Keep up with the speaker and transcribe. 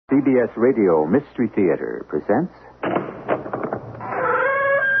CBS Radio Mystery Theater presents...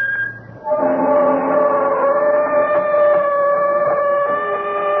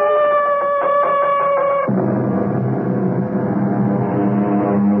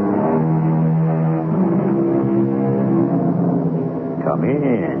 Come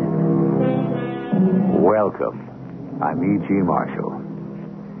in. Welcome. I'm E.G. Marshall.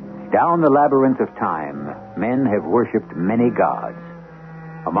 Down the labyrinth of time, men have worshipped many gods.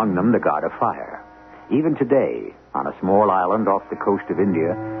 Among them, the god of fire. Even today, on a small island off the coast of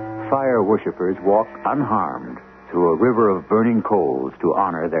India, fire worshippers walk unharmed through a river of burning coals to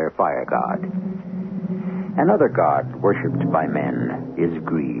honor their fire god. Another god worshipped by men is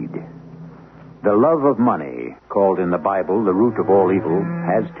greed. The love of money, called in the Bible the root of all evil,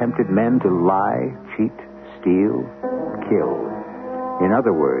 has tempted men to lie, cheat, steal, kill. In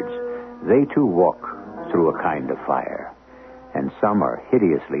other words, they too walk through a kind of fire, and some are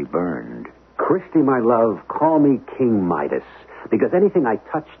hideously burned. Christy, my love, call me King Midas, because anything I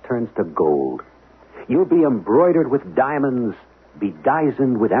touch turns to gold. You'll be embroidered with diamonds,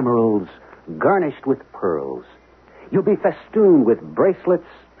 bedizened with emeralds, garnished with pearls. You'll be festooned with bracelets,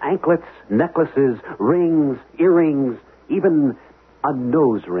 anklets, necklaces, rings, earrings, even a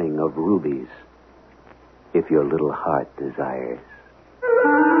nose ring of rubies, if your little heart desires.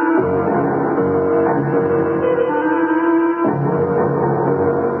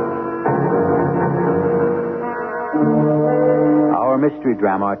 Our mystery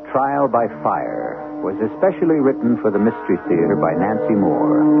drama, Trial by Fire, was especially written for the Mystery Theater by Nancy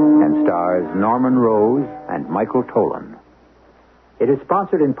Moore and stars Norman Rose and Michael Tolan. It is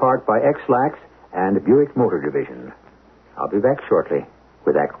sponsored in part by X-Lax and Buick Motor Division. I'll be back shortly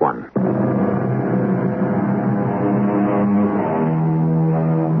with Act One.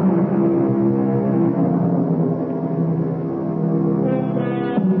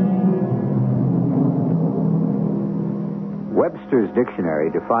 Webster's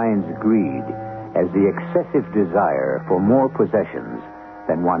dictionary defines greed as the excessive desire for more possessions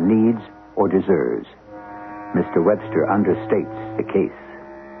than one needs or deserves. Mr. Webster understates the case.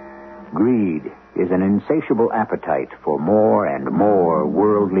 Greed is an insatiable appetite for more and more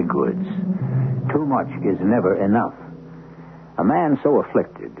worldly goods. Too much is never enough. A man so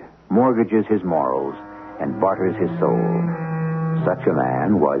afflicted mortgages his morals and barters his soul. Such a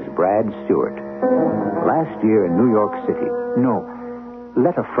man was Brad Stewart. Last year in New York City. No,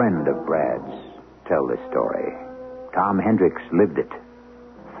 let a friend of Brad's tell this story. Tom Hendricks lived it.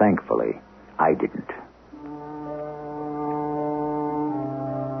 Thankfully, I didn't.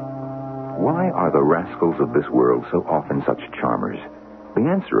 Why are the rascals of this world so often such charmers? The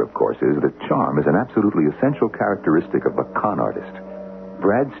answer, of course, is that charm is an absolutely essential characteristic of a con artist.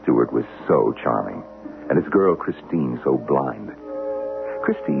 Brad Stewart was so charming, and his girl Christine so blind.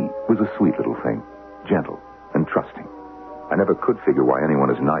 Christy was a sweet little thing, gentle and trusting. I never could figure why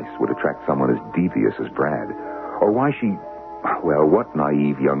anyone as nice would attract someone as devious as Brad, or why she... Well, what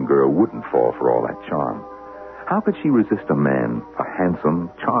naive young girl wouldn't fall for all that charm? How could she resist a man, a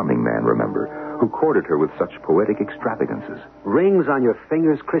handsome, charming man, remember, who courted her with such poetic extravagances? Rings on your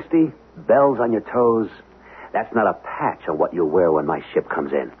fingers, Christy, bells on your toes. That's not a patch on what you'll wear when my ship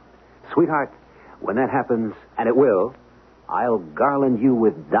comes in. Sweetheart, when that happens, and it will, I'll garland you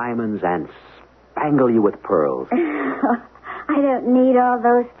with diamonds and spangle you with pearls. I don't need all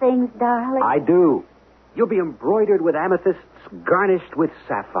those things, darling. I do. You'll be embroidered with amethysts, garnished with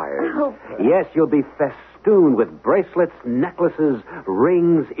sapphires. Oh. Yes, you'll be festooned with bracelets, necklaces,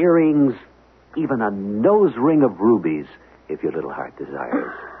 rings, earrings, even a nose ring of rubies, if your little heart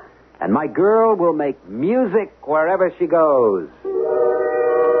desires. And my girl will make music wherever she goes.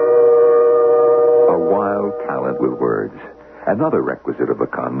 A wild talent with words. Another requisite of a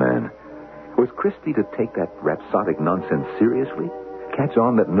con man. Was Christy to take that rhapsodic nonsense seriously? Catch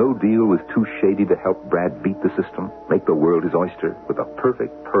on that no deal was too shady to help Brad beat the system, make the world his oyster, with a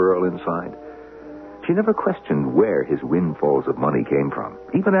perfect pearl inside? She never questioned where his windfalls of money came from,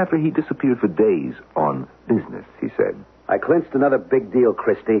 even after he disappeared for days on business, he said. I clinched another big deal,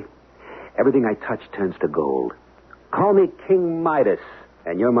 Christy. Everything I touch turns to gold. Call me King Midas,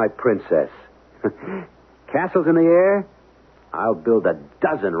 and you're my princess. Castles in the air? I'll build a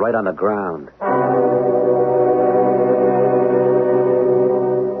dozen right on the ground.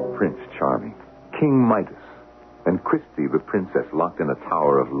 Prince Charming, King Midas, and Christy the princess locked in a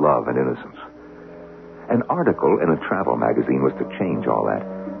tower of love and innocence. An article in a travel magazine was to change all that.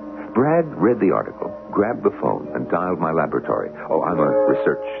 Brad read the article, grabbed the phone, and dialed my laboratory. Oh, I'm a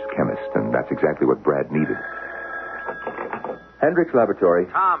research chemist, and that's exactly what Brad needed. Hendricks Laboratory.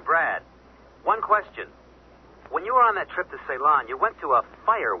 Tom, Brad, one question. when you were on that trip to Ceylon, you went to a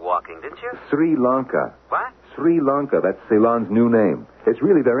fire walking, didn't you? Sri Lanka. What? Sri Lanka, that's Ceylon's new name. It's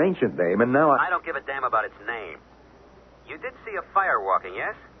really their ancient name, and now I don't give a damn about its name. You did see a fire walking,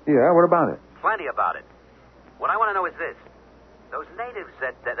 yes? Yeah, what about it? Plenty about it. What I want to know is this. Those natives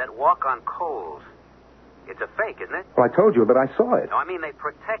that walk on coals, it's a fake, isn't it? Well, I told you that I saw it. No, I mean they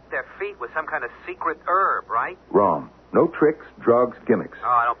protect their feet with some kind of secret herb, right? Wrong. No tricks, drugs, gimmicks. Oh,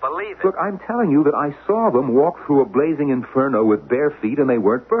 I don't believe it. Look, I'm telling you that I saw them walk through a blazing inferno with bare feet and they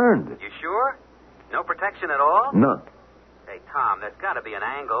weren't burned. You sure? No protection at all? None. Hey, Tom, there's got to be an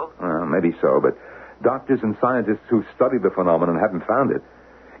angle. Maybe so, but doctors and scientists who've studied the phenomenon haven't found it.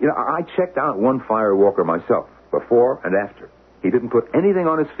 You know, I checked out one fire walker myself, before and after. He didn't put anything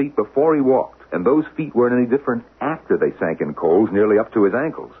on his feet before he walked, and those feet weren't any different after they sank in coals nearly up to his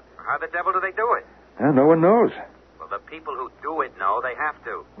ankles. How the devil do they do it? No one knows. Well, the people who do it know they have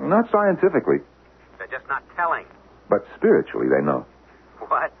to. Not scientifically, They're just not telling. but spiritually they know.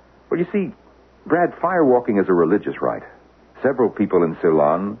 What? Well, you see, Brad, fire walking is a religious rite. Several people in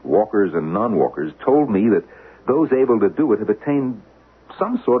Ceylon, walkers and non-walkers, told me that those able to do it have attained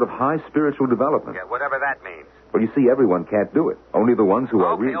some sort of high spiritual development. Yeah, whatever that means. Well, you see, everyone can't do it. Only the ones who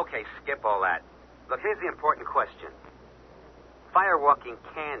are Okay, skip all that. Look, here's the important question. Fire walking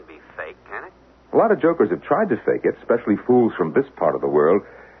can be fake, can it? A lot of jokers have tried to fake it, especially fools from this part of the world.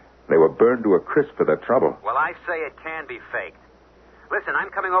 They were burned to a crisp for their trouble. Well, I say it can be faked. Listen, I'm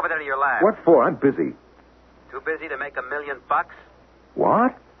coming over there to your lab. What for? I'm busy. Too busy to make $1 million?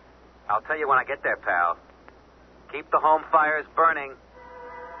 What? I'll tell you when I get there, pal. Keep the home fires burning.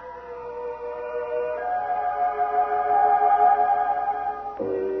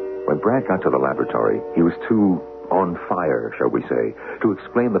 When Brad got to the laboratory, he was too on fire, shall we say, to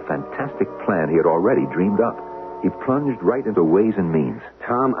explain the fantastic plan he had already dreamed up. He plunged right into ways and means.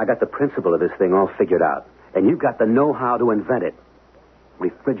 Tom, I got the principle of this thing all figured out. And you've got the know-how to invent it.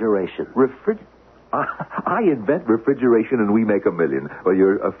 Refrigeration. I invent refrigeration and we make $1 million. Well,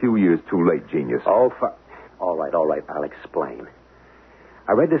 you're a few years too late, genius. All right. I'll explain.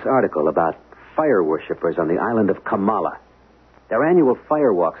 I read this article about fire worshippers on the island of Kamala. Their annual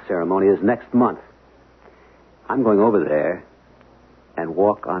firewalk ceremony is next month. I'm going over there and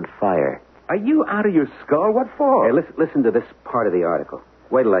walk on fire. Are you out of your skull? What for? Hey, listen to this part of the article.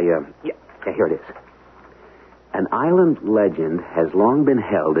 Wait till here it is. An island legend has long been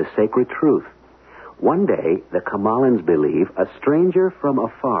held as sacred truth. One day, the Kamalans believe a stranger from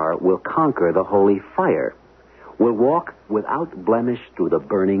afar will conquer the holy fire, will walk without blemish through the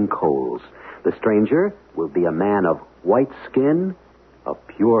burning coals. The stranger will be a man of white skin, of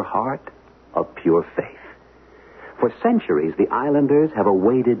pure heart, of pure faith. For centuries, the islanders have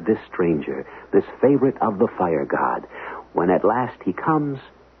awaited this stranger, this favorite of the fire god. When at last he comes,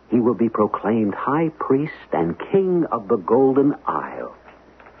 he will be proclaimed high priest and king of the Golden Isle.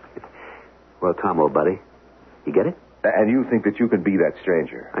 Well, Tom, old buddy, you get it? And you think that you can be that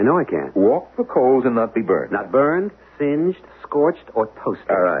stranger? I know I can. Walk the coals and not be burned. Not burned, singed, scorched, or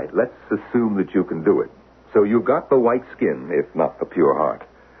toasted. All right, let's assume that you can do it. So you've got the white skin, if not the pure heart.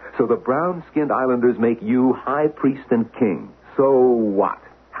 So the brown-skinned islanders make you high priest and king. So what?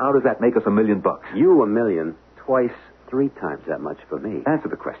 How does that make us $1 million? You $1 million, twice, 3 times that much for me. Answer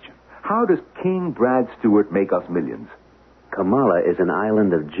the question. How does King Brad Stewart make us millions? Kamala is an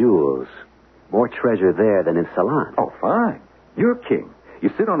island of jewels. More treasure there than in Ceylon. Oh, fine. You're king. You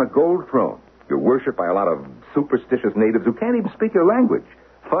sit on a gold throne. You're worshipped by a lot of superstitious natives who can't even speak your language.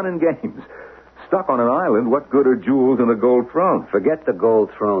 Fun and games. Stuck on an island, what good are jewels and a gold throne? Forget the gold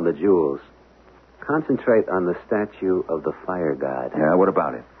throne, the jewels. Concentrate on the statue of the fire god. Yeah, what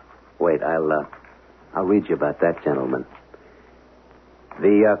about it? Wait, I'll read you about that, gentleman.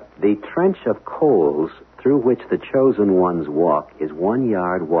 The trench of coals through which the chosen ones walk is 1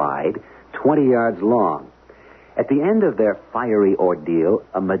 yard wide, 20 yards long. At the end of their fiery ordeal,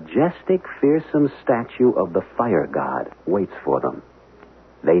 a majestic, fearsome statue of the fire god waits for them.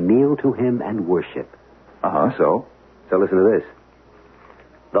 They kneel to him and worship. So? So listen to this.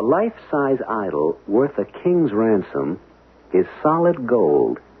 The life-size idol worth a king's ransom is solid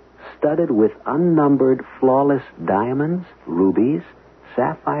gold, studded with unnumbered flawless diamonds, rubies,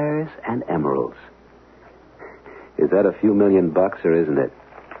 sapphires, and emeralds. Is that a few $1 million or isn't it?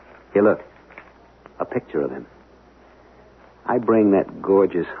 Here, look. A picture of him. I bring that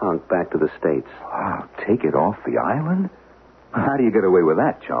gorgeous hunk back to the States. Wow, take it off the island? How do you get away with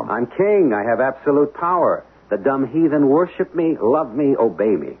that, chum? I'm king. I have absolute power. The dumb heathen worship me, love me,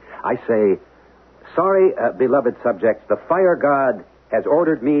 obey me. I say, sorry, beloved subjects, the fire god has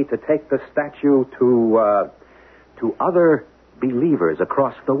ordered me to take the statue to other believers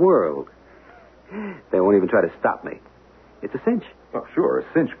across the world. They won't even try to stop me. It's a cinch. Well, sure,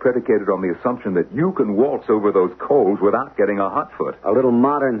 a cinch predicated on the assumption that you can waltz over those coals without getting a hot foot. A little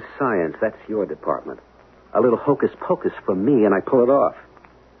modern science, that's your department. A little hocus-pocus from me, and I pull it off.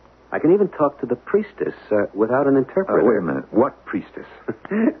 I can even talk to the priestess without an interpreter. Wait a minute. What priestess?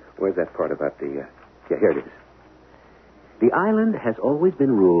 Where's that part about the... Yeah, here it is. The island has always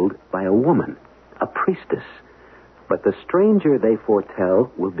been ruled by a woman, a priestess. But the stranger they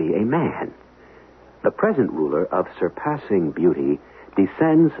foretell will be a man. The present ruler of surpassing beauty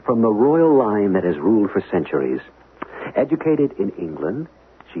descends from the royal line that has ruled for centuries. Educated in England,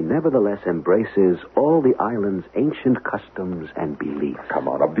 she nevertheless embraces all the island's ancient customs and beliefs. Come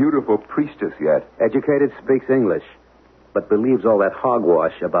on, a beautiful priestess yet. Educated, speaks English, but believes all that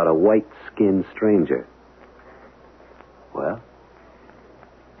hogwash about a white-skinned stranger. Well,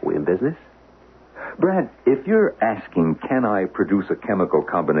 we in business? Brad, if you're asking, can I produce a chemical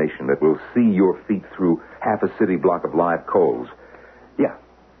combination that will see your feet through half a city block of live coals? Yeah,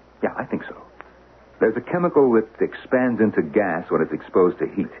 I think so. There's a chemical that expands into gas when it's exposed to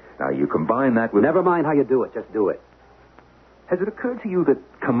heat. Now, you combine that with... Never mind how you do it, just do it. Has it occurred to you that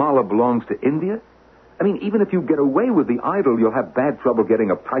Kamala belongs to India? I mean, even if you get away with the idol, you'll have bad trouble getting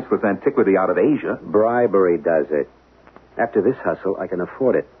a priceless antiquity out of Asia. Bribery does it. After this hustle, I can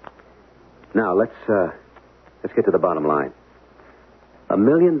afford it. Now, let's get to the bottom line. $1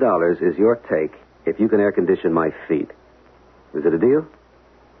 million is your take if you can air condition my feet. Is it a deal?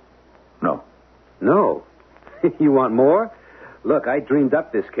 No. No. You want more? Look, I dreamed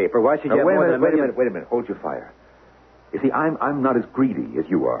up this caper. Why should you have more than $1 million? Wait a minute. Hold your fire. You see, I'm not as greedy as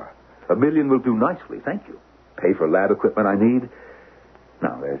you are. $1 million will do nicely, thank you. Pay for lab equipment I need.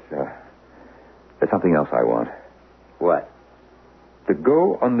 Now, there's something else I want. What? To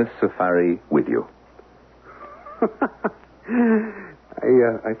go on this safari with you. I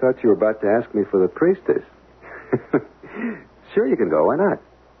thought you were about to ask me for the priestess. Sure, you can go. Why not?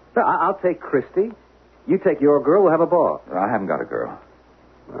 I'll take Christy. You take your girl. We'll have a ball. I haven't got a girl.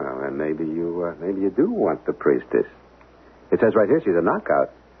 Well, then maybe you do want the priestess. It says right here she's a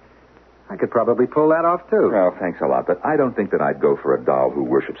knockout. I could probably pull that off, too. Well, thanks a lot, but I don't think that I'd go for a doll who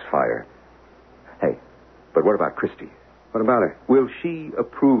worships fire. Hey, but what about Christy? What about her? Will she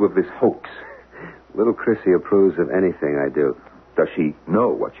approve of this hoax? Little Chrissy approves of anything I do. Does she know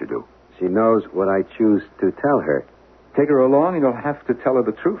what you do? She knows what I choose to tell her. Take her along and you'll have to tell her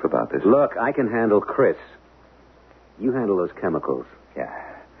the truth about this. Look, I can handle Chris. You handle those chemicals. Yeah.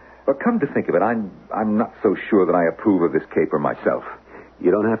 But come to think of it, I'm not so sure that I approve of this caper myself.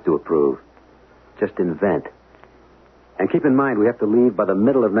 You don't have to approve. Just invent. And keep in mind, we have to leave by the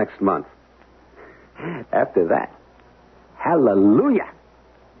middle of next month. After that, hallelujah,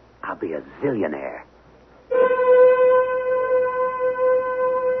 I'll be a zillionaire.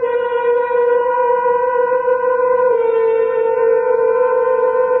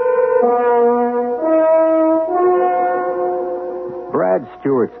 Brad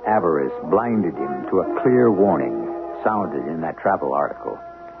Stewart's avarice blinded him to a clear warning sounded in that travel article.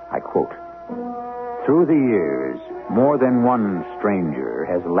 I quote, "Through the years, more than one stranger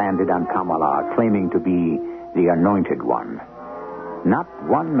has landed on Kamala claiming to be the anointed one. Not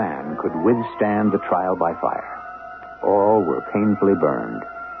one man could withstand the trial by fire. All were painfully burned.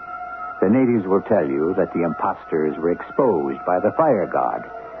 The natives will tell you that the impostors were exposed by the fire god,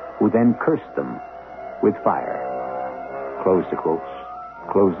 who then cursed them with fire." Close the quotes.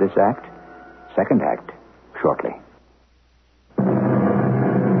 Close this act. Second act, shortly.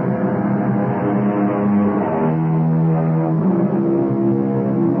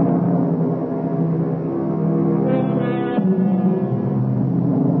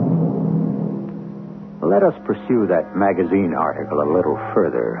 Let us pursue that magazine article a little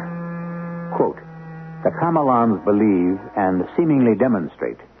further. Quote, "The Kamalans believe and seemingly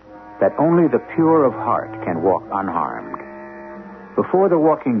demonstrate that only the pure of heart can walk unharmed. Before the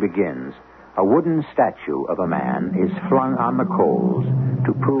walking begins, a wooden statue of a man is flung on the coals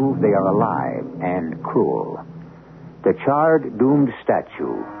to prove they are alive and cruel. The charred, doomed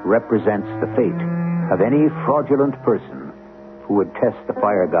statue represents the fate of any fraudulent person who would test the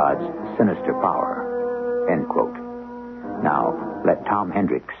fire god's sinister power." End quote. Now, let Tom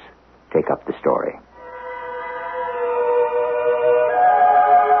Hendricks take up the story.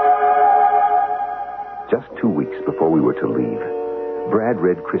 Just 2 weeks before we were to leave, Brad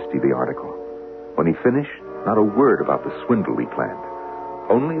read Christy the article. When he finished, not a word about the swindle we planned.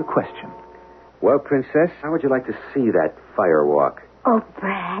 Only a question. Well, Princess, how would you like to see that fire walk? Oh,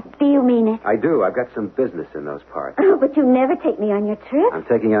 Brad, do you mean it? I do. I've got some business in those parts. Oh, but you never take me on your trip. I'm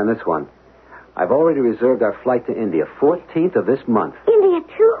taking you on this one. I've already reserved our flight to India, 14th of this month. India,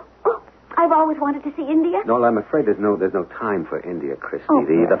 too? Oh, I've always wanted to see India. No, I'm afraid there's no time for India, Christy. Oh,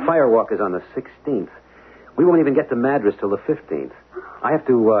 The firewalk is on the 16th. We won't even get to Madras till the 15th. I have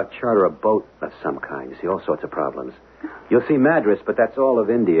to charter a boat of some kind. You see, all sorts of problems. You'll see Madras, but that's all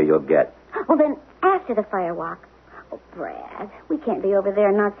of India you'll get. Well, then, after the firewalk. Oh, Brad, we can't be over there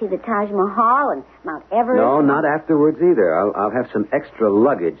and not see the Taj Mahal and Mount Everest. No, not afterwards either. I'll have some extra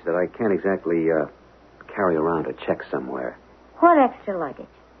luggage that I can't exactly carry around or check somewhere. What extra luggage?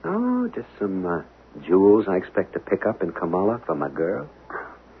 Oh, just some jewels I expect to pick up in Kamala for my girl.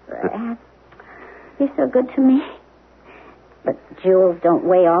 Brad, you're so good to me. But jewels don't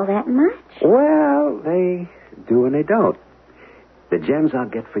weigh all that much. Well, they do and they don't. The gems I'll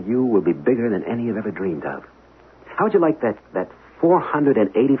get for you will be bigger than any you've ever dreamed of. How would you like that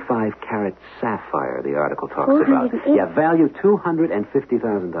 485-carat sapphire the article talks about? Yeah, value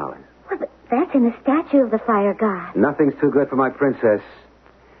 $250,000. Well, but that's in the statue of the fire god. Nothing's too good for my princess.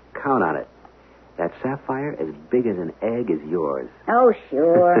 Count on it. That sapphire, as big as an egg, is yours. Oh,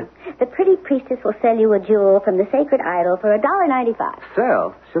 sure. The pretty priestess will sell you a jewel from the sacred idol for $1.95.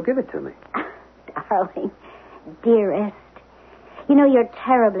 Sell? She'll give it to me. Darling, dearest, you know you're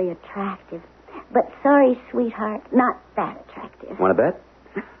terribly attractive. But sorry, sweetheart, not that attractive. Want to bet?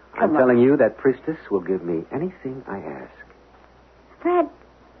 I'm on. telling you that priestess will give me anything I ask. Brad,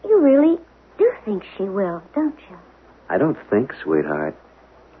 you really do think she will, don't you? I don't think, sweetheart.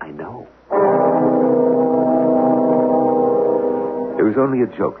 I know. It was only a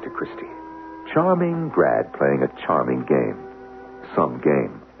joke to Christy. Charming Brad playing a charming game. Some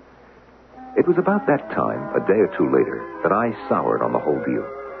game. It was about that time, a day or two later, that I soured on the whole deal.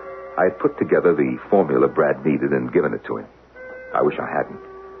 I had put together the formula Brad needed and given it to him. I wish I hadn't.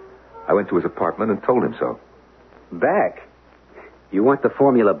 I went to his apartment and told him so. Back? You want the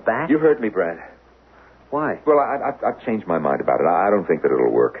formula back? You heard me, Brad. Why? Well, I've changed my mind about it. I don't think that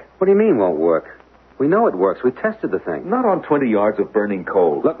it'll work. What do you mean won't work? We know it works. We tested the thing. Not on 20 yards of burning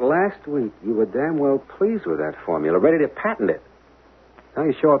coal. Look, last week you were damn well pleased with that formula, ready to patent it. Now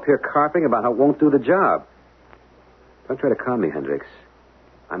you show up here carping about how it won't do the job. Don't try to con me, Hendricks.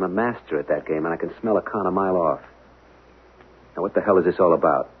 I'm a master at that game, and I can smell a con a mile off. Now, what the hell is this all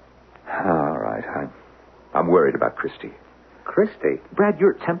about? All right. I'm worried about Christy. Christy? Brad,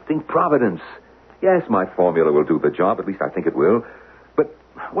 you're tempting Providence. Yes, my formula will do the job. At least I think it will. But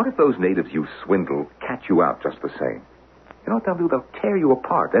what if those natives you swindle catch you out just the same? You know what they'll do? They'll tear you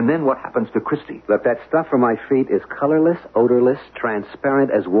apart. And then what happens to Christy? Look, that stuff from my feet is colorless, odorless,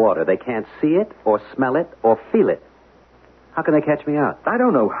 transparent as water. They can't see it, or smell it, or feel it. How can they catch me out? I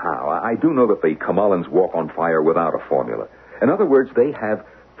don't know how. I do know that the Kamalans walk on fire without a formula. In other words, they have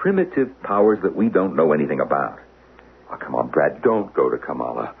primitive powers that we don't know anything about. Oh, come on, Brad, don't go to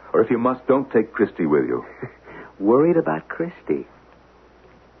Kamala. Or if you must, don't take Christy with you. Worried about Christy?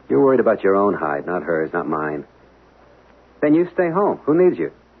 You're worried about your own hide, not hers, not mine. Then you stay home. Who needs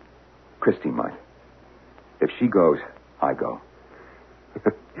you? Christy might. If she goes, I go.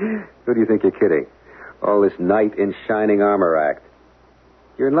 Who do you think you're kidding? All this knight in shining armor act.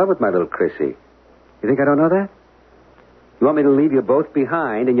 You're in love with my little Chrissy. You think I don't know that? You want me to leave you both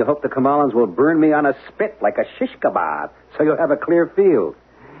behind, and you hope the Kamalans will burn me on a spit like a shish kebab, so you'll have a clear field.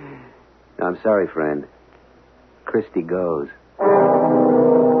 No, I'm sorry, friend. Christy goes.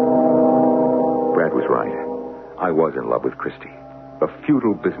 Brad was right. I was in love with Christy. A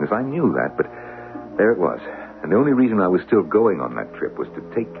futile business. I knew that, but there it was. And the only reason I was still going on that trip was to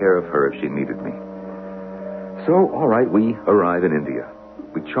take care of her if she needed me. So, all right, we arrive in India.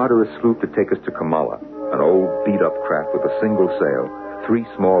 We charter a sloop to take us to Kamala, an old beat-up craft with a single sail, 3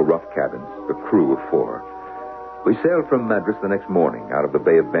 small rough cabins, a crew of 4. We sailed from Madras the next morning out of the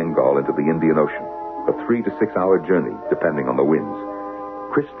Bay of Bengal into the Indian Ocean, a 3 to 6 hour journey, depending on the winds.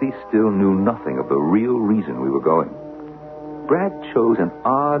 Christy still knew nothing of the real reason we were going. Brad chose an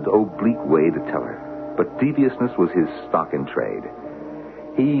odd, oblique way to tell her, but deviousness was his stock in trade.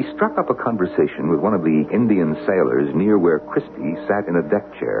 He struck up a conversation with one of the Indian sailors near where Christy sat in a deck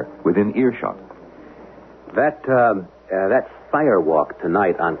chair within earshot. That firewalk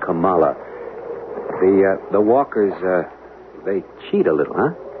tonight on Kamala, the walkers, they cheat a little,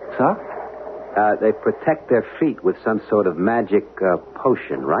 huh? Sir? They protect their feet with some sort of magic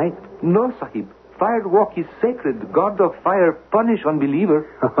potion, right? No, Sahib. Firewalk is sacred. God of fire punish unbeliever.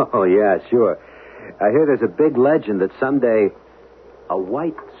 Oh, yeah, sure. I hear there's a big legend that someday a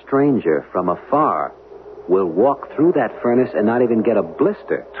white stranger from afar will walk through that furnace and not even get a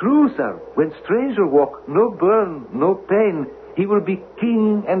blister. True, sir. When stranger walk, no burn, no pain. He will be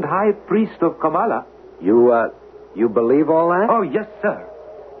king and high priest of Kamala. You believe all that? Oh, yes, sir.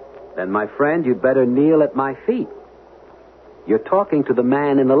 Then, my friend, you'd better kneel at my feet. You're talking to the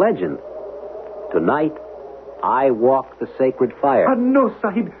man in the legend. Tonight, I walk the sacred fire. Ah, no,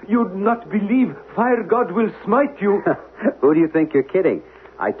 Sahib. You'd not believe. Fire God will smite you. Who do you think you're kidding?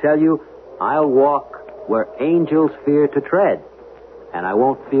 I tell you, I'll walk where angels fear to tread, and I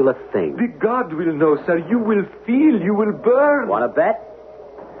won't feel a thing. The God will know, sir. You will feel. You will burn. Want to bet?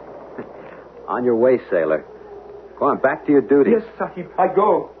 On your way, sailor. Go on, back to your duty. Yes, Sahib. I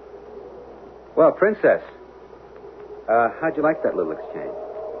go. Well, Princess, how'd you like that little exchange?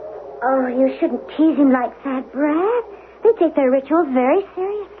 Oh, you shouldn't tease him like that, Brad. They take their rituals very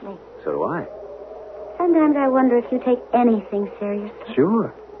seriously. So do I. Sometimes I wonder if you take anything seriously.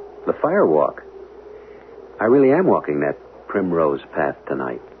 Sure. The fire walk. I really am walking that primrose path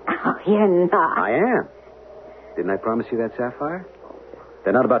tonight. Oh, you're not. I am. Didn't I promise you that sapphire?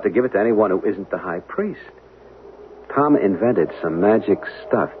 They're not about to give it to anyone who isn't the high priest. Tom invented some magic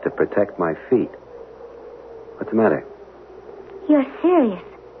stuff to protect my feet. What's the matter? You're serious.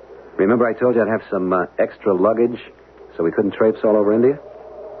 Remember I told you I'd have some extra luggage so we couldn't traipse all over India?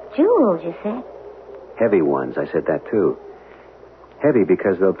 Jewels, you said. Heavy ones, I said that too. Heavy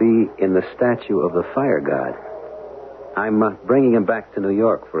because they'll be in the statue of the fire god. I'm bringing him back to New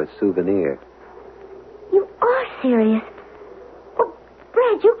York for a souvenir. You are serious. Oh,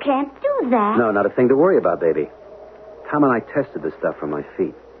 Brad, you can't do that. No, not a thing to worry about, baby. Tom and I tested the stuff for my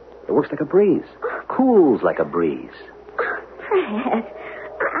feet. It works like a breeze. Cools like a breeze. Brad,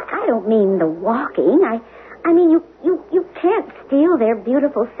 I don't mean the walking. I mean, you can't steal their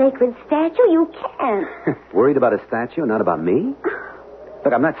beautiful sacred statue. You can't. Worried about a statue, not about me?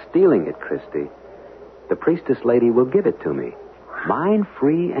 Look, I'm not stealing it, Christy. The priestess lady will give it to me. Mine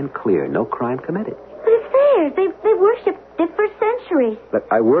free and clear, no crime committed. But it's theirs. They've worshipped it for centuries. Look,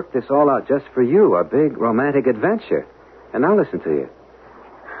 I worked this all out just for you, our big romantic adventure. And now listen to you.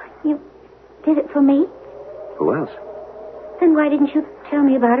 You did it for me? Who else? Then why didn't you tell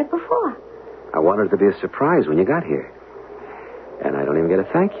me about it before? I wanted it to be a surprise when you got here. And I don't even get a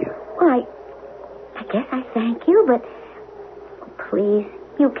thank you. Well, I guess I thank you, but please,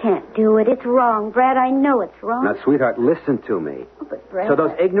 you can't do it. It's wrong, Brad. I know it's wrong. Now, sweetheart, listen to me. Oh, but Brad... So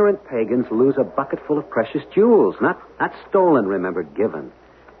those ignorant pagans lose a bucket full of precious jewels. Not stolen, remember, given.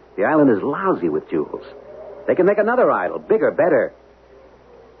 The island is lousy with jewels. They can make another idol, bigger, better.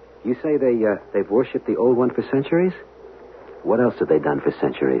 You say they've worshipped the old one for centuries? What else have they done for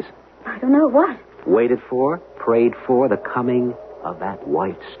centuries? I don't know what. Waited for, prayed for the coming of that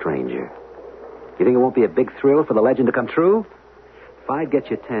white stranger. You think it won't be a big thrill for the legend to come true? If I get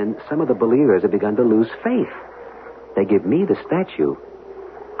you 10, some of the believers have begun to lose faith. They give me the statue.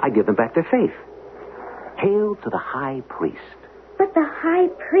 I give them back their faith. Hail to the high priest. But the high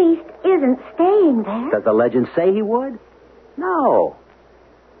priest isn't staying there. Does the legend say he would? No.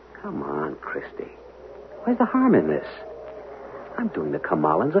 Come on, Christy. Where's the harm in this? I'm doing the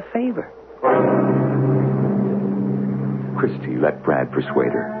Kamalans a favor. Christy let Brad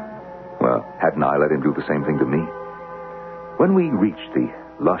persuade her. Well, hadn't I let him do the same thing to me? When we reached the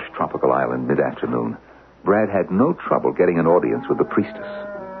lush tropical island mid-afternoon, Brad had no trouble getting an audience with the priestess.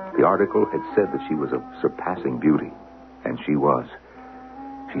 The article had said that she was of surpassing beauty, and she was.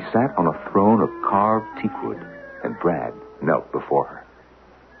 She sat on a throne of carved teakwood, and Brad knelt before her.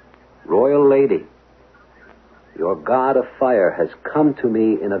 Royal lady, your god of fire has come to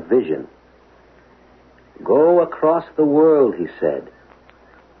me in a vision. Go across the world, he said,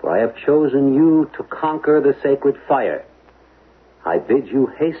 for I have chosen you to conquer the sacred fire. I bid you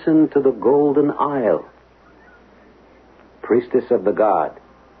hasten to the golden isle. Priestess of the god,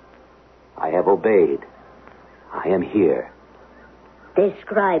 I have obeyed. I am here.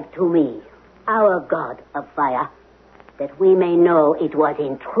 Describe to me our god of fire, that we may know it was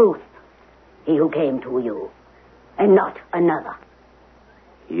in truth he who came to you, and not another.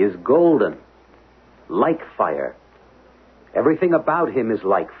 He is golden, like fire. Everything about him is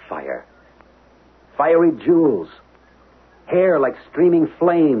like fire. Fiery jewels, hair like streaming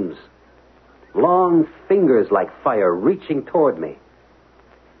flames, long fingers like fire reaching toward me.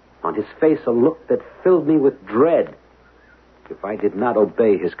 On his face a look that filled me with dread if I did not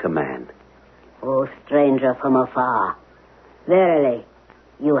obey his command. O stranger from afar, verily,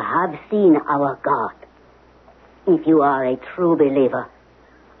 you have seen our God. If you are a true believer,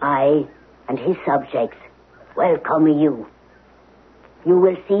 I and his subjects welcome you. You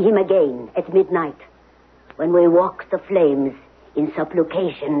will see him again at midnight, when we walk the flames in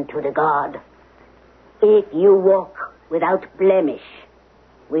supplication to the God. If you walk without blemish,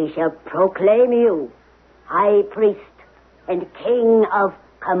 we shall proclaim you High Priest and King of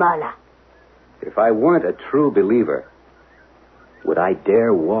Kamala. If I weren't a true believer, would I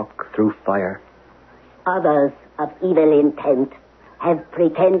dare walk through fire? Others of evil intent have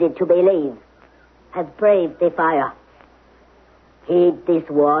pretended to believe, has braved the fire. Heed this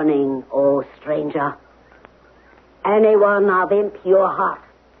warning, O stranger. Anyone of impure heart,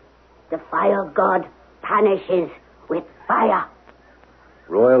 the fire god punishes with fire.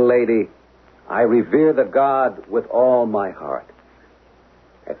 Royal lady, I revere the god with all my heart.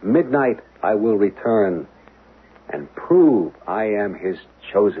 At midnight I will return and prove I am his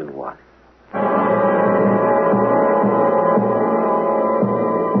chosen one.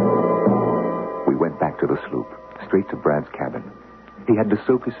 We went back to the sloop, straight to Brad's cabin. He had to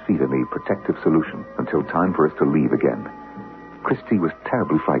soak his feet in the protective solution until time for us to leave again. Christy was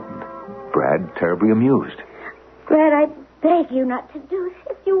terribly frightened. Brad terribly amused. Brad, I beg you not to do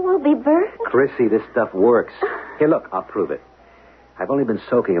this. You will be burned. Chrissy, this stuff works. Here, look, I'll prove it. I've only been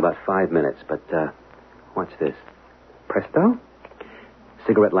soaking about 5 minutes, but, what's this? Presto?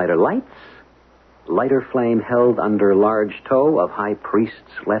 Cigarette lighter lights. Lighter flame held under large toe of high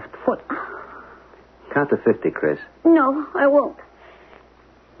priest's left foot. Count to 50, Chris. No, I won't.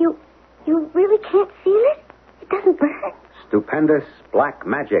 You really can't feel it? It doesn't burn. Stupendous black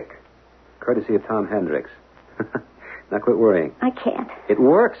magic. Courtesy of Tom Hendricks. Now quit worrying. I can't. It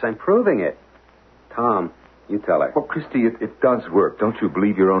works. I'm proving it. Tom, you tell her. Well, Christy, it does work. Don't you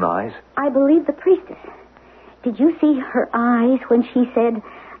believe your own eyes? I believe the priestess. Did you see her eyes when she said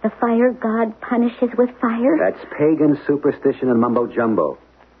the fire god punishes with fire? That's pagan superstition and mumbo-jumbo.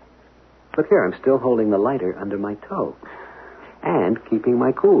 Look here, I'm still holding the lighter under my toe. And keeping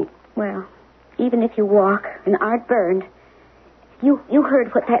my cool. Well, even if you walk and aren't burned, you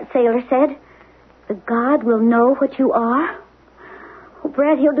heard what that sailor said. The god will know what you are. Oh,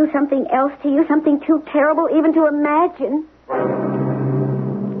 Brad, he'll do something else to you, something too terrible even to imagine.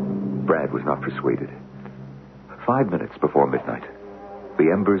 Brad was not persuaded. 5 minutes before midnight, the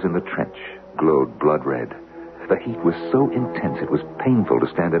embers in the trench glowed blood red. The heat was so intense it was painful to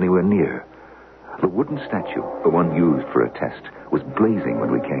stand anywhere near. The wooden statue, the one used for a test, was blazing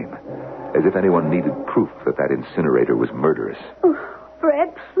when we came, as if anyone needed proof that incinerator was murderous. Oh,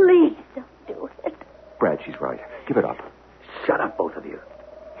 Brad, please don't do it. Brad, she's right. Give it up. Shut up, both of you.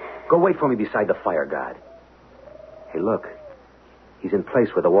 Go wait for me beside the fire god. Hey, look. He's in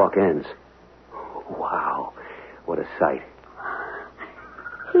place where the walk ends. Wow. What a sight.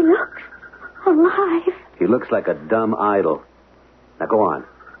 He looks alive. He looks like a dumb idol. Now go on.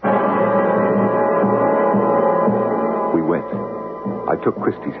 We went. I took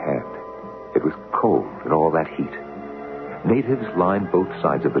Christy's hand. It was cold in all that heat. Natives lined both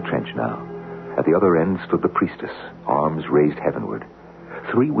sides of the trench now. At the other end stood the priestess, arms raised heavenward.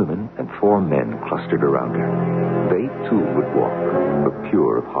 3 women and 4 men clustered around her. They, too, would walk, but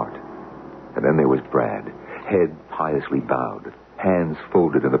pure of heart. And then there was Brad, head piously bowed, hands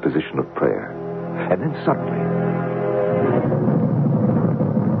folded in a position of prayer. And then suddenly...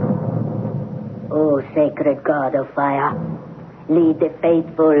 O sacred God of fire, lead the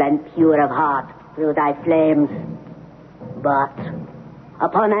faithful and pure of heart through thy flames. But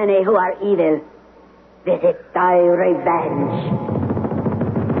upon any who are evil, visit thy revenge.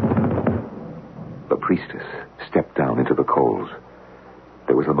 The priestess stepped down into the coals.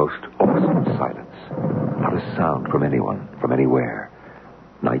 There was the most awesome silence. Not a sound from anyone, from anywhere.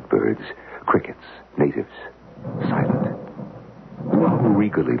 Night birds, crickets, natives, silent. How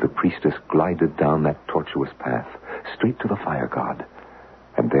regally the priestess glided down that tortuous path, straight to the fire god,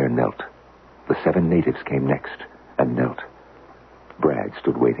 and there knelt. The 7 natives came next, and knelt. Brad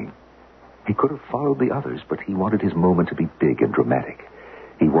stood waiting. He could have followed the others, but he wanted his moment to be big and dramatic.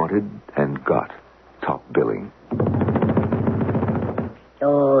 He wanted and got top billing.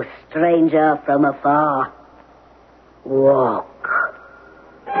 O stranger from afar, walk.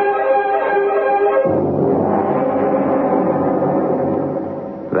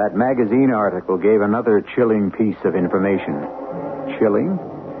 That magazine article gave another chilling piece of information. Chilling?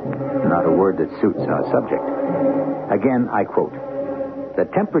 Not a word that suits our subject. Again, I quote, "The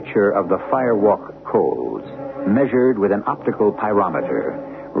temperature of the firewalk coals, measured with an optical pyrometer,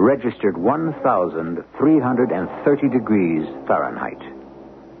 registered 1,330 degrees Fahrenheit."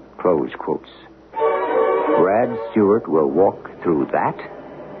 Close quotes. Brad Stewart will walk through that?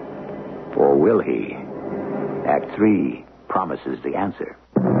 Or will he? Act 3 promises the answer.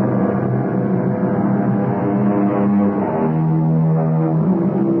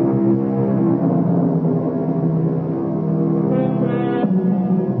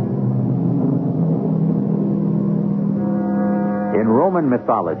 In Roman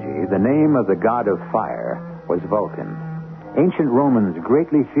mythology, the name of the god of fire was Vulcan. Ancient Romans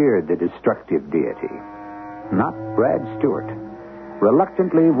greatly feared the destructive deity. Not Brad Stewart.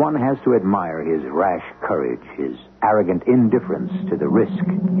 Reluctantly, one has to admire his rash courage, his arrogant indifference to the risk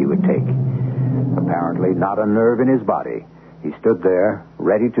he would take. Apparently not a nerve in his body. He stood there,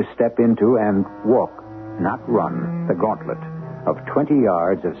 ready to step into and walk, not run, the gauntlet of 20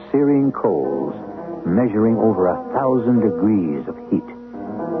 yards of searing coals measuring over 1,000 degrees of heat.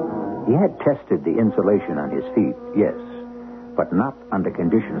 He had tested the insulation on his feet, yes, but not under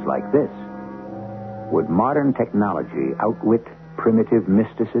conditions like this. Would modern technology outwit primitive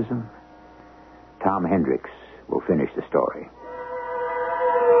mysticism? Tom Hendricks will finish the story.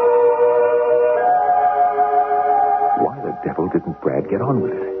 Why the devil didn't Brad get on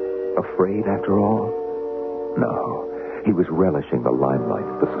with it? Afraid, after all? No. He was relishing the limelight,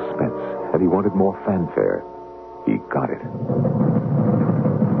 the suspense, and he wanted more fanfare. He got it.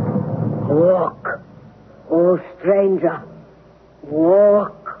 Walk, oh stranger,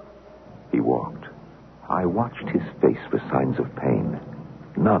 walk. He walked. I watched his face for signs of pain.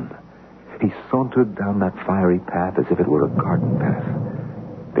 None. He sauntered down that fiery path as if it were a garden path.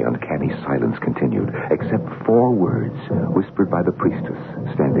 The uncanny silence continued, except 4 words whispered by the priestess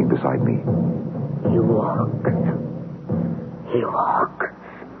standing beside me. He walks. He walks.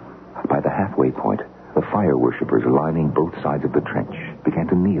 By the halfway point, the fire worshippers lining both sides of the trench began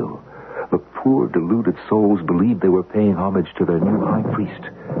to kneel. The poor, deluded souls believed they were paying homage to their new high priest.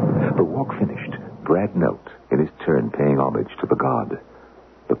 The walk finished. Brad knelt, in his turn paying homage to the god.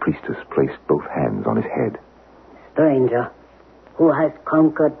 The priestess placed both hands on his head. Stranger, who has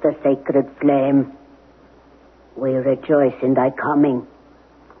conquered the sacred flame, we rejoice in thy coming.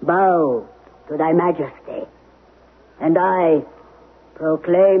 Bow to thy majesty. And I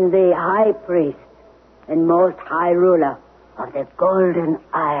proclaim thee high priest and most high ruler of the Golden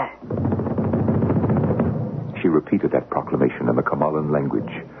Isle. She repeated that proclamation in the Kamalan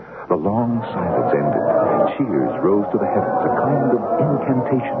language. The long silence ended. Cheers rose to the heavens, a kind of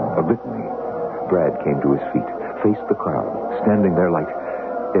incantation, a litany. Brad came to his feet, faced the crowd, standing there like a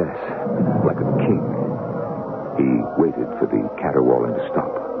king. He waited for the caterwauling to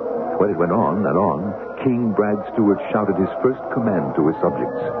stop. When it went on and on, King Brad Stewart shouted his first command to his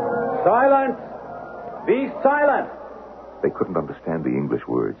subjects. Silence! Be silent! They couldn't understand the English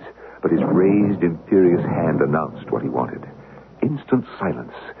words, but his raised, imperious hand announced what he wanted. Instant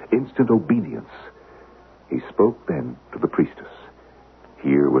silence, instant obedience. He spoke then to the priestess.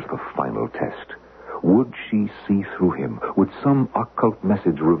 Here was the final test. Would she see through him? Would some occult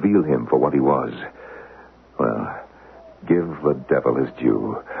message reveal him for what he was? Well, give the devil his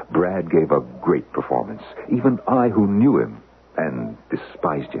due. Brad gave a great performance. Even I, who knew him and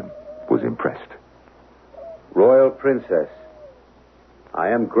despised him, was impressed. Royal Princess, I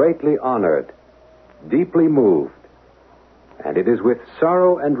am greatly honored, deeply moved, and it is with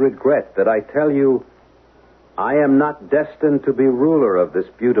sorrow and regret that I tell you I am not destined to be ruler of this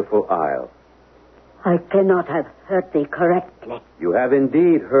beautiful isle. I cannot have heard thee correctly. You have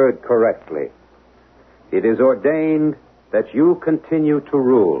indeed heard correctly. It is ordained that you continue to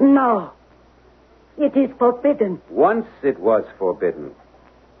rule. No. It is forbidden. Once it was forbidden.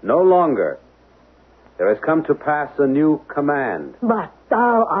 No longer. There has come to pass a new command. But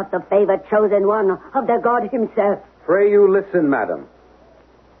thou art the favored chosen one of the god himself. Pray you listen, madam.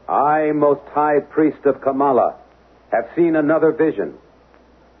 I, most high priest of Kamala, have seen another vision.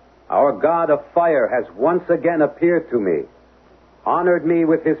 Our god of fire has once again appeared to me, honored me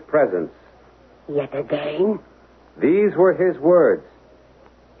with his presence. Yet again? These were his words,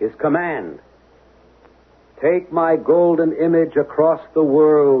 his command. Take my golden image across the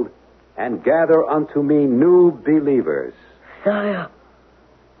world and gather unto me new believers. Sire,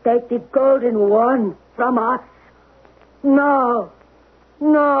 take the golden one from us. No,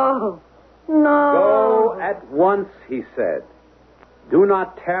 no, no. Go at once, he said. Do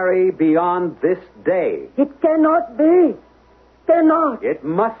not tarry beyond this day. It cannot be. Cannot. It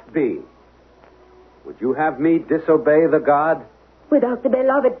must be. Would you have me disobey the god? Without the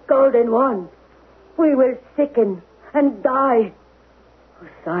beloved golden one, we will sicken and die. Oh,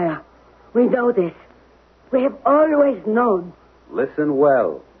 sire, we know this. We have always known. Listen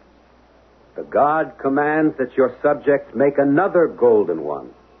well. The god commands that your subjects make another golden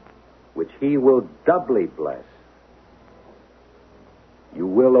one, which he will doubly bless. You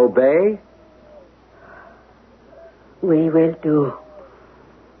will obey? We will do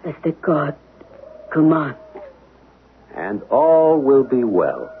as the god commands. And all will be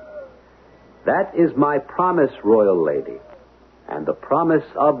well. That is my promise, royal lady, and the promise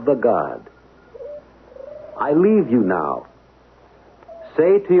of the god. I leave you now.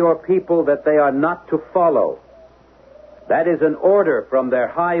 Say to your people that they are not to follow. That is an order from their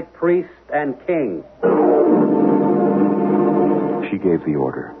high priest and king. She gave the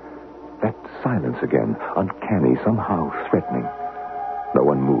order. That silence again, uncanny, somehow threatening. No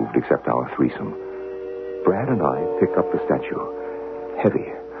one moved except our threesome. Brad and I picked up the statue.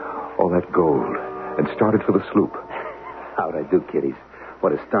 Heavy. All that gold. And started for the sloop. How'd I do, kiddies?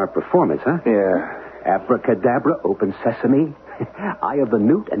 What a star performance, huh? Yeah. Abracadabra, open sesame. Eye of the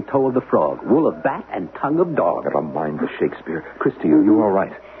newt and toe of the frog. Wool of bat and tongue of dog. Never mind the Shakespeare. Christy, are you all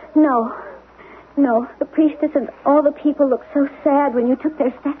right? No. The priestess and all the people looked so sad when you took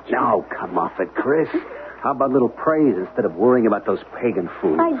their statue. No, come off it, Chris. How about a little praise instead of worrying about those pagan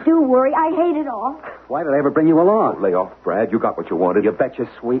fools? I do worry. I hate it all. Why did I ever bring you along? Lay off, Brad. You got what you wanted. You bet your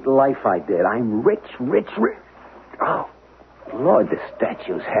sweet life I did. I'm rich. Oh, Lord, this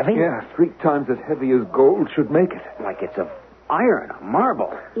statue's heavy. Yeah, 3 times as heavy as gold should make it. Like it's of iron,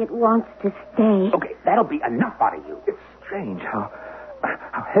 marble. It wants to stay. Okay, that'll be enough out of you. It's strange how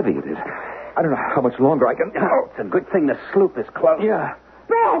heavy it is. I don't know how much longer I can... Oh, it's a good thing the sloop is close. Yeah.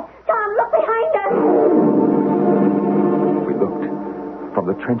 Brad, Tom, look behind us. We looked. From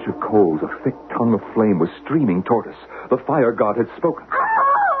the trench of coals, a thick tongue of flame was streaming toward us. The fire god had spoken.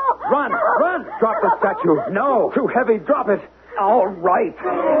 Oh! Run! Drop the statue. No. Too heavy. Drop it. All right.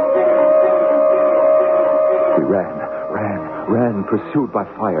 We ran, pursued by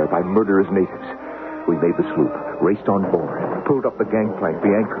fire, by murderous natives. We made the sloop, raced on board, pulled up the gangplank,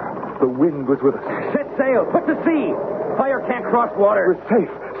 the anchor. The wind was with us. Set sail. Put to sea. Fire can't cross water. We're safe.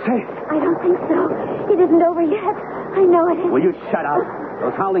 I don't think so. It isn't over yet. I know it isn't. Will you shut up?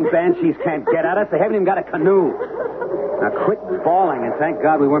 Those howling banshees can't get at us. They haven't even got a canoe. Now quit bawling, and thank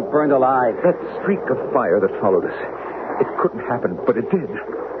God we weren't burned alive. That streak of fire that followed us. It couldn't happen, but it did.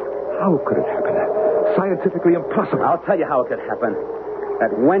 How could it happen? Scientifically impossible. I'll tell you how it could happen.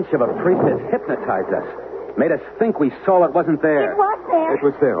 That wench of a priestess hypnotized us. Made us think we saw what wasn't there. It was there. It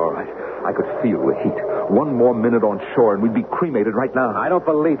was there, all right. I could feel the heat. 1 more minute on shore, and we'd be cremated right now. I don't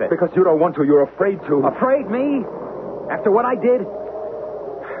believe it. Because you don't want to. You're afraid to. Afraid, me? After what I did?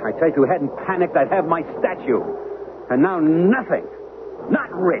 I tell you, if you hadn't panicked, I'd have my statue. And now nothing.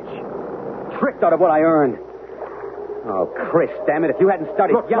 Not rich. Tricked out of what I earned. Oh, Chris, damn it, if you hadn't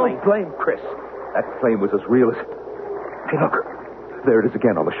started yelling... Don't blame Chris. That flame was as real as... Hey, look. There it is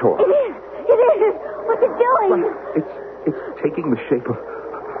again on the shore. It is. What's it doing? It's taking the shape of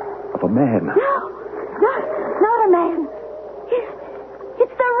a man. No, not a man.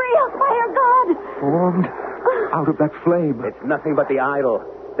 It's the real fire god. Formed out of that flame. It's nothing but the idol.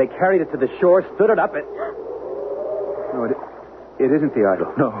 They carried it to the shore, stood it up, No, it isn't the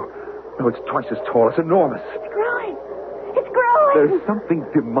idol. No, it's twice as tall. It's enormous. It's growing. There's something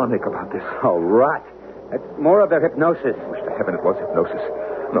demonic about this. Oh, rot. That's more of their hypnosis. Wish to heaven it was hypnosis.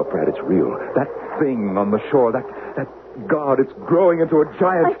 No, Brad, it's real. That thing on the shore, that god, it's growing into a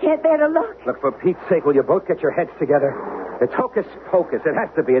giant... I can't bear to look. Look, for Pete's sake, will you both get your heads together? It's hocus pocus. It has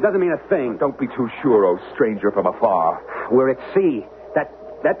to be. It doesn't mean a thing. Don't be too sure, oh stranger from afar. We're at sea.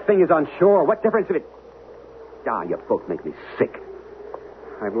 That thing is on shore. What difference if it... you both make me sick.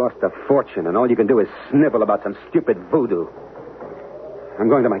 I've lost a fortune, and all you can do is snivel about some stupid voodoo. I'm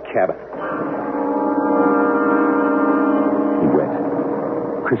going to my cabin. He went.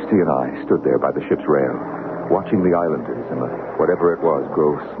 Christy and I stood there by the ship's rail, watching the islanders and whatever it was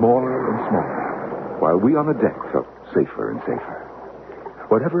grow smaller and smaller, while we on the deck felt safer and safer.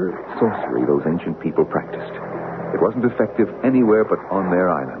 Whatever sorcery those ancient people practiced, it wasn't effective anywhere but on their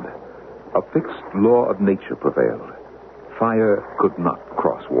island. A fixed law of nature prevailed. Fire could not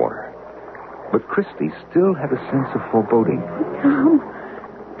cross water. But Christy still had a sense of foreboding. Tom,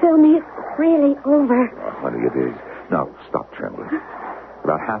 tell me it's really over. Oh, honey, it is. Now, stop trembling.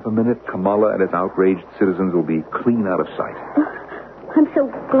 About half a minute, Kamala and his outraged citizens will be clean out of sight. I'm so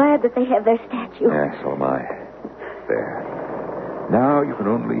glad that they have their statue. Yeah, so am I. There. Now you can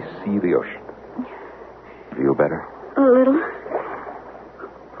only see the ocean. Feel better? A little.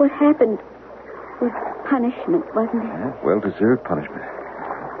 What happened was punishment, wasn't it? Yeah, well-deserved punishment.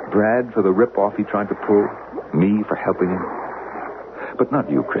 Brad for the rip-off he tried to pull. Me for helping him. But not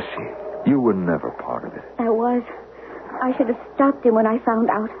you, Christy. You were never part of it. I was. I should have stopped him when I found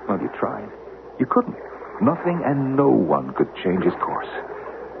out. Well, you tried. You couldn't. Nothing and no one could change his course.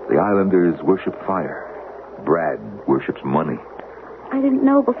 The islanders worship fire. Brad worships money. I didn't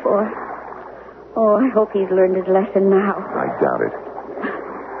know before. Oh, I hope he's learned his lesson now. I doubt it.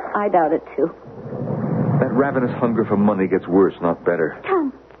 I doubt it, too. That ravenous hunger for money gets worse, not better.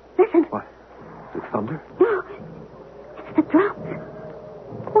 Tom, listen. What? Is it thunder? No. It's the drums.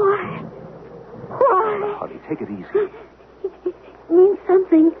 Why? Honey, take it easy. It means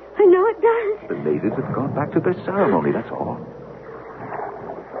something. I know it does. The natives have gone back to their ceremony, that's all.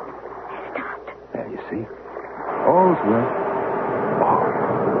 It stopped. There, you see. All's well.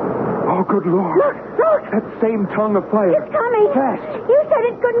 Oh, Oh, good Lord. Look. That same tongue of fire. It's coming. Fast. You said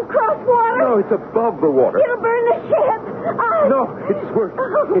it couldn't cross water. No, it's above the water. It'll burn the ship. No, it's worse.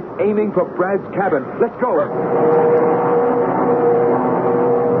 It's aiming for Brad's cabin. Let's go.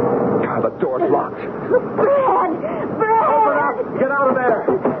 God, the door's locked. Brad! Open up. Get out of there.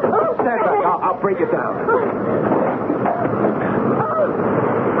 Stand back. I'll break it down.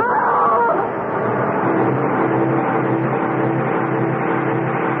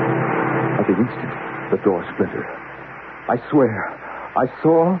 At the instant, the door splintered. I swear, I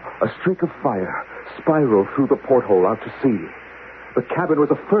saw a streak of fire spiral through the porthole out to sea. The cabin was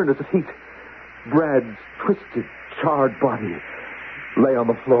a furnace of heat. Brad's twisted, charred body lay on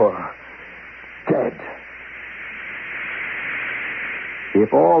the floor, dead.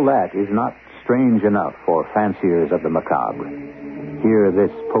 If all that is not strange enough for fanciers of the macabre, hear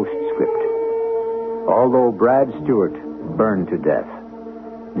this postscript. Although Brad Stewart burned to death,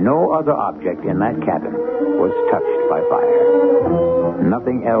 no other object in that cabin was touched by fire.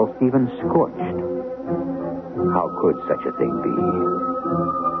 Nothing else even scorched. How could such a thing be?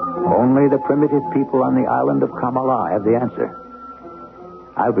 Only the primitive people on the island of Kamala have the answer.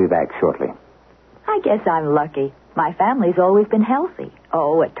 I'll be back shortly. I guess I'm lucky. My family's always been healthy.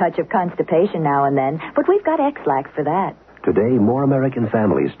 Oh, a touch of constipation now and then, but we've got X-Lax for that. Today, more American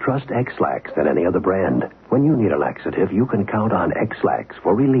families trust X-Lax than any other brand. When you need a laxative, you can count on X-Lax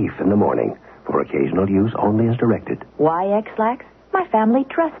for relief in the morning. For occasional use only as directed. Why X-Lax? My family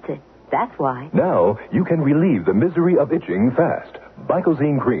trusts it. That's why. Now, you can relieve the misery of itching fast.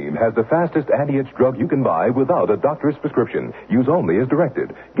 Bicozene Cream has the fastest anti-itch drug you can buy without a doctor's prescription. Use only as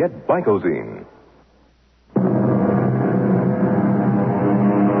directed. Get Bicozene.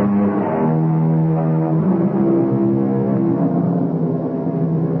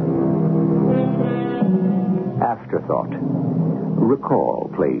 Afterthought. Recall,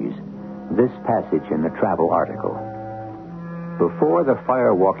 please, this passage in the travel article. Before the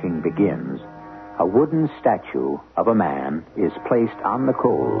firewalking begins, a wooden statue of a man is placed on the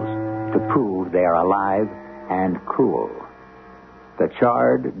coals to prove they are alive and cool. The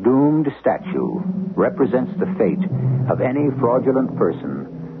charred, doomed statue represents the fate of any fraudulent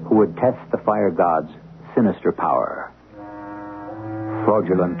person who would test the fire god's sinister power.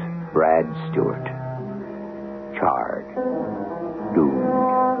 Fraudulent Brad Stewart. Charred. Doomed.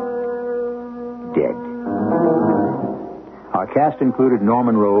 Dead. Our cast included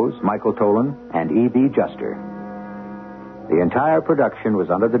Norman Rose, Michael Tolan, and E.B. Juster. The entire production was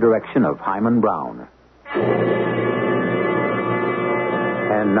under the direction of Hyman Brown.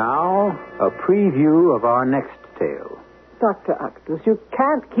 And now, a preview of our next tale. Dr. Octus, you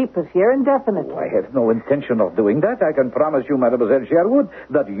can't keep us here indefinitely. I have no intention of doing that. I can promise you, Mademoiselle Sherwood,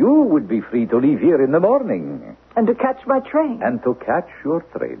 that you would be free to leave here in the morning. And to catch my train. And to catch your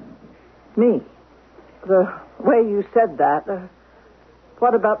train. Me? The way you said that.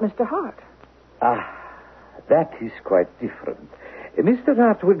 What about Mr. Hart? That is quite different. Mr.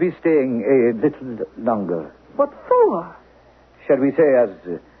 Hart will be staying a little longer. What for? Shall we say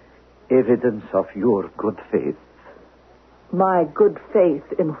as evidence of your good faith? My good faith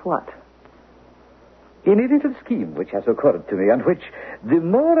in what? In a little scheme which has occurred to me, and which, the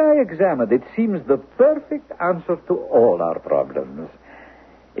more I examine it, seems the perfect answer to all our problems.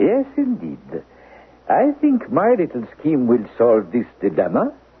 Yes, indeed. I think my little scheme will solve this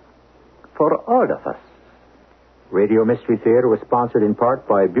dilemma for all of us. Radio Mystery Theater was sponsored in part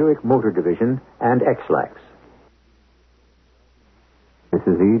by Buick Motor Division and X-Lax. This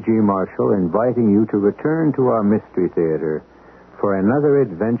is E.G. Marshall inviting you to return to our Mystery Theater for another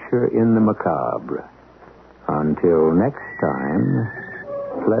adventure in the macabre. Until next time,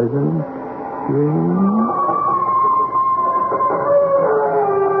 pleasant dreams.